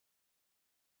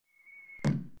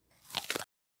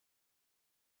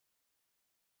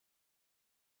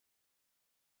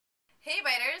Hey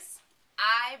biters!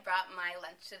 I brought my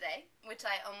lunch today, which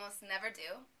I almost never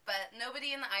do, but nobody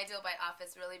in the IdealBite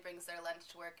office really brings their lunch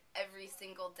to work every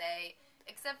single day,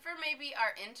 except for maybe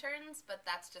our interns, but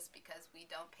that's just because we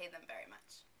don't pay them very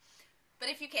much.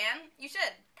 But if you can, you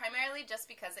should, primarily just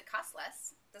because it costs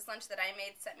less. This lunch that I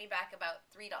made set me back about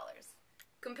 $3.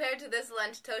 Compared to this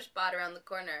lunch Tosh bought around the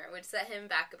corner, which set him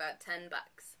back about $10.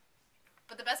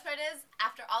 But the best part is,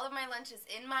 after all of my lunch is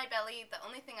in my belly, the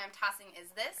only thing I'm tossing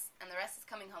is this, and the rest is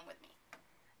coming home with me.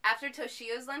 After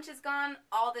Toshio's lunch is gone,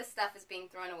 all this stuff is being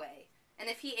thrown away.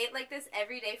 And if he ate like this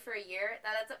every day for a year,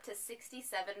 that adds up to 67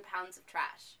 pounds of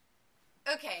trash.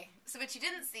 Okay, so what you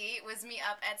didn't see was me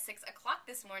up at 6 o'clock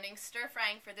this morning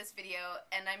stir-frying for this video,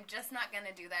 and I'm just not going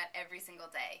to do that every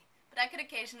single day. But I could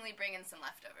occasionally bring in some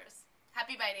leftovers.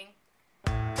 Happy biting!